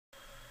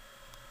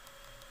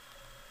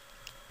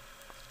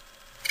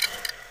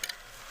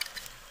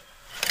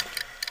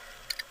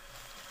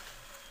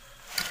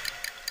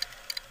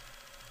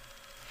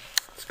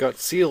got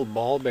sealed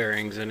ball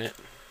bearings in it.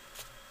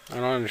 I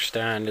don't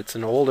understand. It's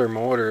an older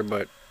motor,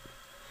 but it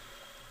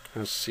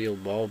has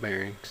sealed ball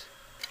bearings.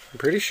 I'm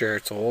pretty sure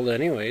it's old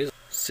anyways.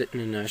 Sitting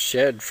in a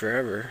shed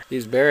forever.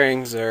 These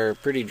bearings are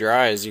pretty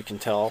dry, as you can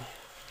tell.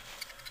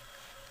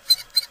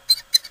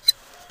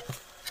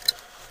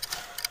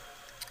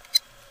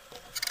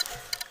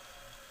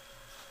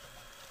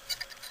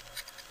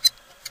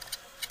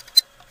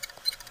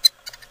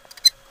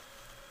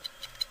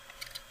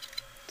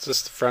 It's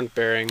just the front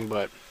bearing,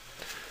 but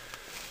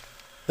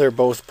they're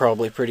both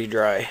probably pretty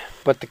dry.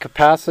 But the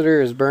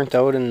capacitor is burnt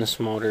out in this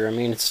motor. I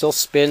mean, it still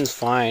spins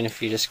fine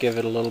if you just give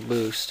it a little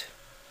boost.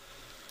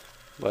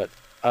 But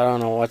I don't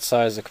know what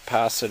size the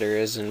capacitor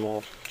is, and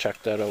we'll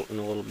check that out in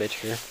a little bit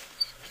here.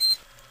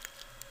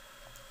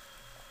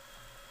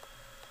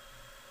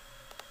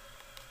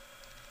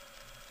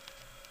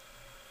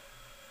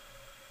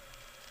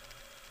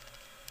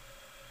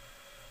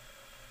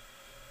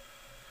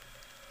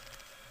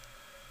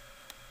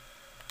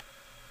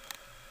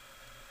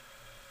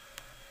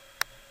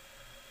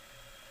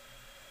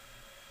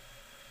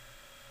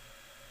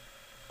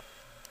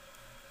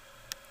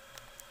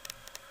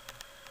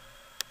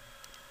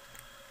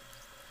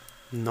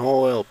 No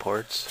oil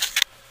ports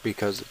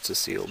because it's a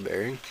seal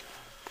bearing.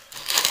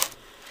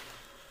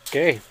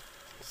 Okay,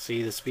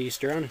 see this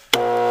beast run.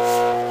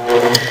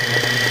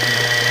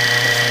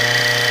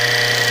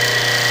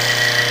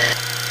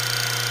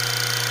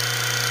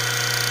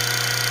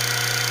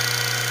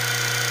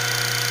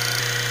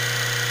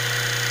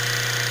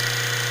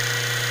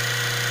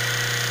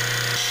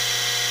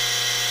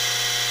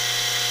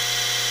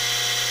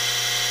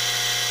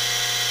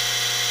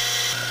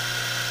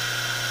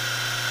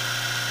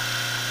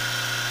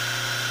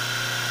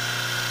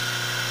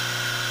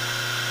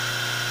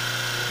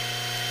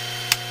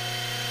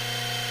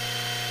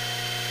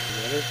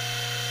 Better.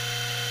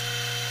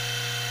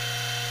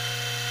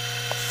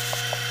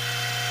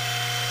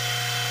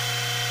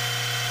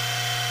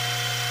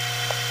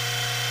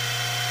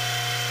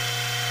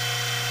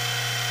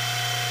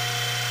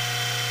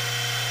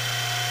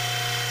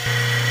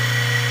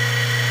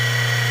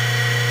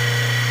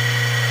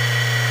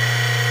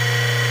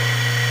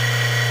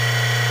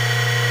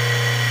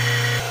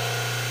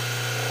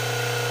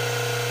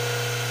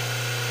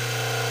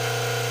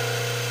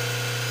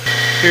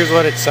 Here's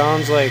what it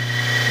sounds like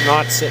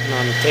not sitting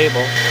on the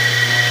table.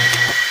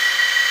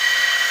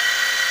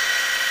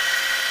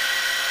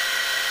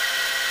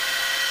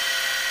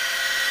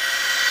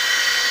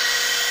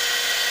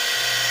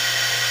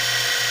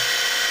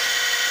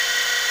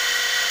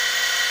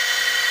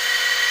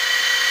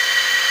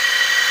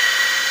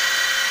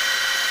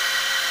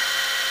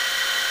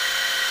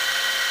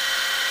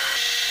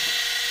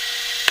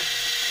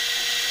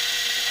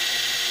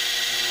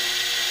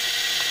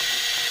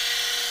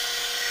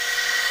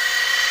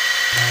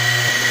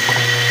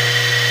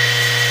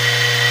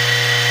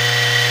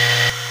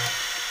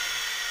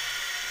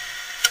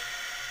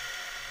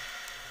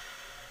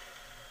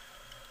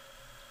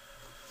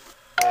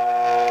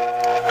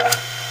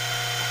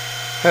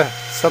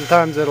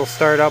 Sometimes it'll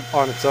start up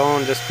on its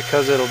own just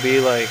because it'll be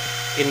like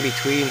in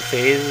between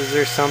phases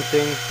or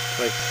something.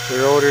 Like the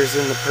rotor's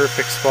in the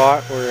perfect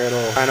spot where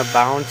it'll kind of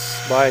bounce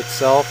by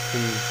itself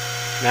and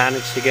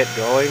manage to get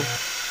going.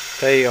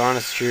 Tell you the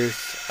honest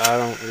truth, I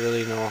don't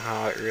really know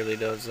how it really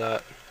does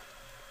that.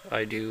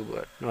 I do,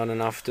 but not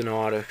enough to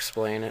know how to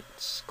explain it.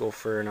 Let's go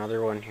for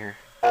another one here.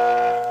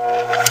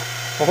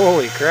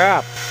 Holy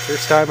crap!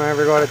 First time I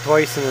ever got it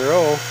twice in a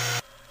row.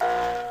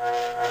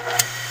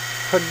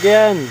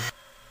 Again!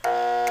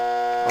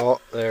 Oh,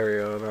 there we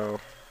go,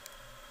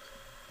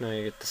 now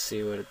you get to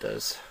see what it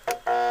does.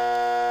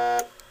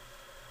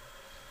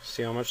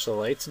 See how much the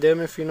lights dim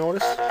if you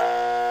notice?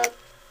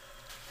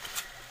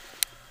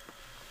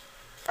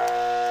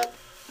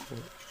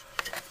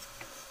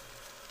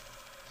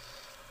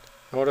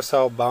 Notice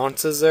how it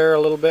bounces there a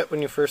little bit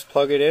when you first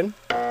plug it in?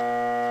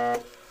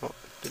 Oh,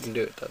 didn't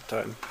do it that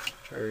time.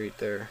 Try right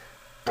there.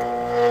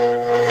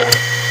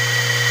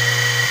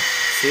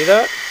 See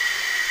that?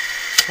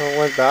 So it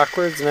went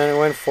backwards and then it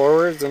went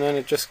forwards and then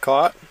it just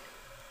caught.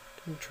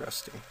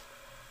 Interesting.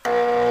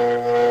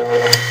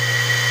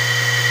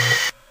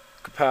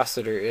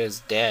 Capacitor is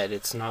dead.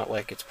 It's not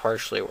like it's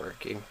partially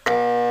working.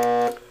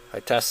 I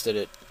tested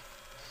it.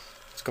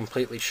 It's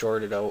completely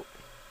shorted out.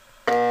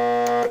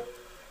 Don't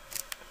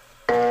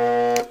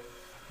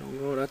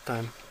go that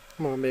time.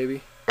 Come on,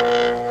 baby.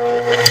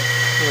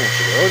 There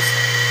she goes.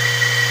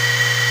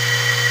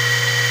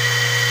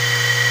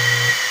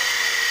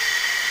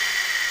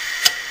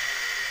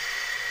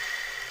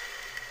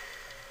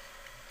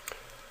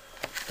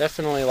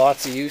 Definitely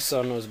lots of use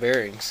on those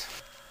bearings.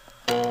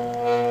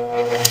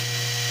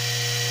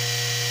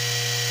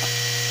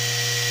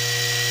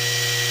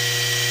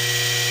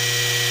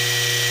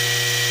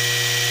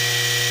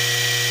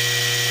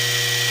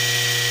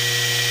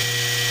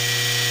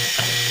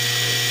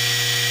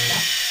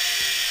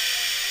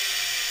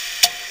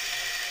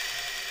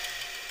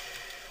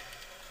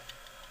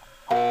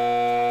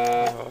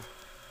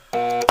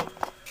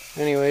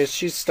 Anyways,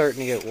 she's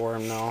starting to get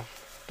warm now.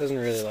 Doesn't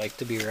really like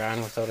to be ran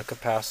without a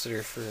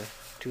capacitor for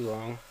too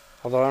long.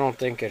 Although I don't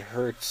think it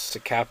hurts the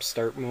cap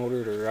start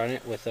motor to run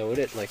it without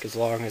it, like as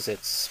long as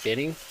it's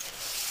spinning.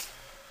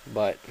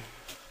 But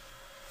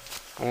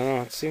I don't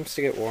know, it seems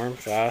to get warm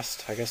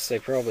fast. I guess they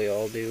probably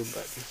all do,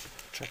 but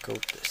check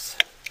out this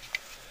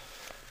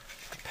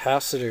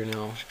capacitor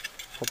now.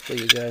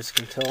 Hopefully you guys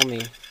can tell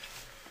me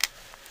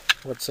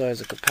what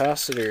size of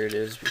capacitor it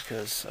is,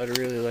 because I'd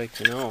really like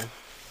to know.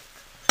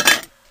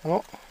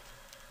 Oh,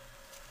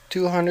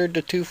 200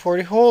 to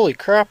 240. Holy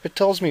crap, it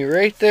tells me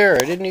right there. I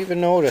didn't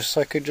even notice.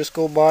 I could just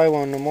go buy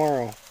one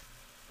tomorrow.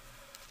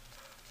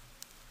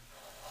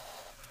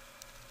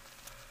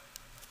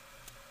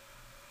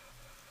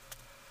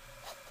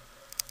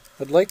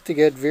 I'd like to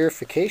get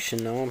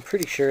verification though. I'm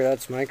pretty sure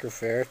that's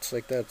microfarads.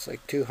 Like that's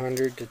like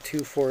 200 to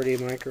 240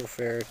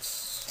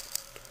 microfarads.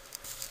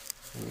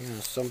 Yeah,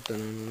 something, I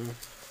don't know.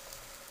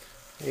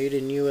 Made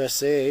in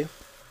USA.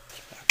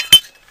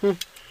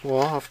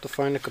 Well, I'll have to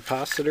find a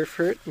capacitor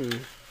for it and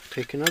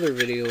take another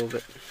video of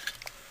it.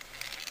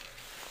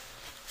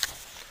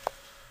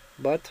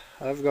 But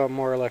I've got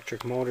more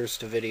electric motors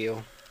to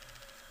video.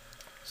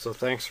 So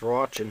thanks for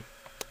watching.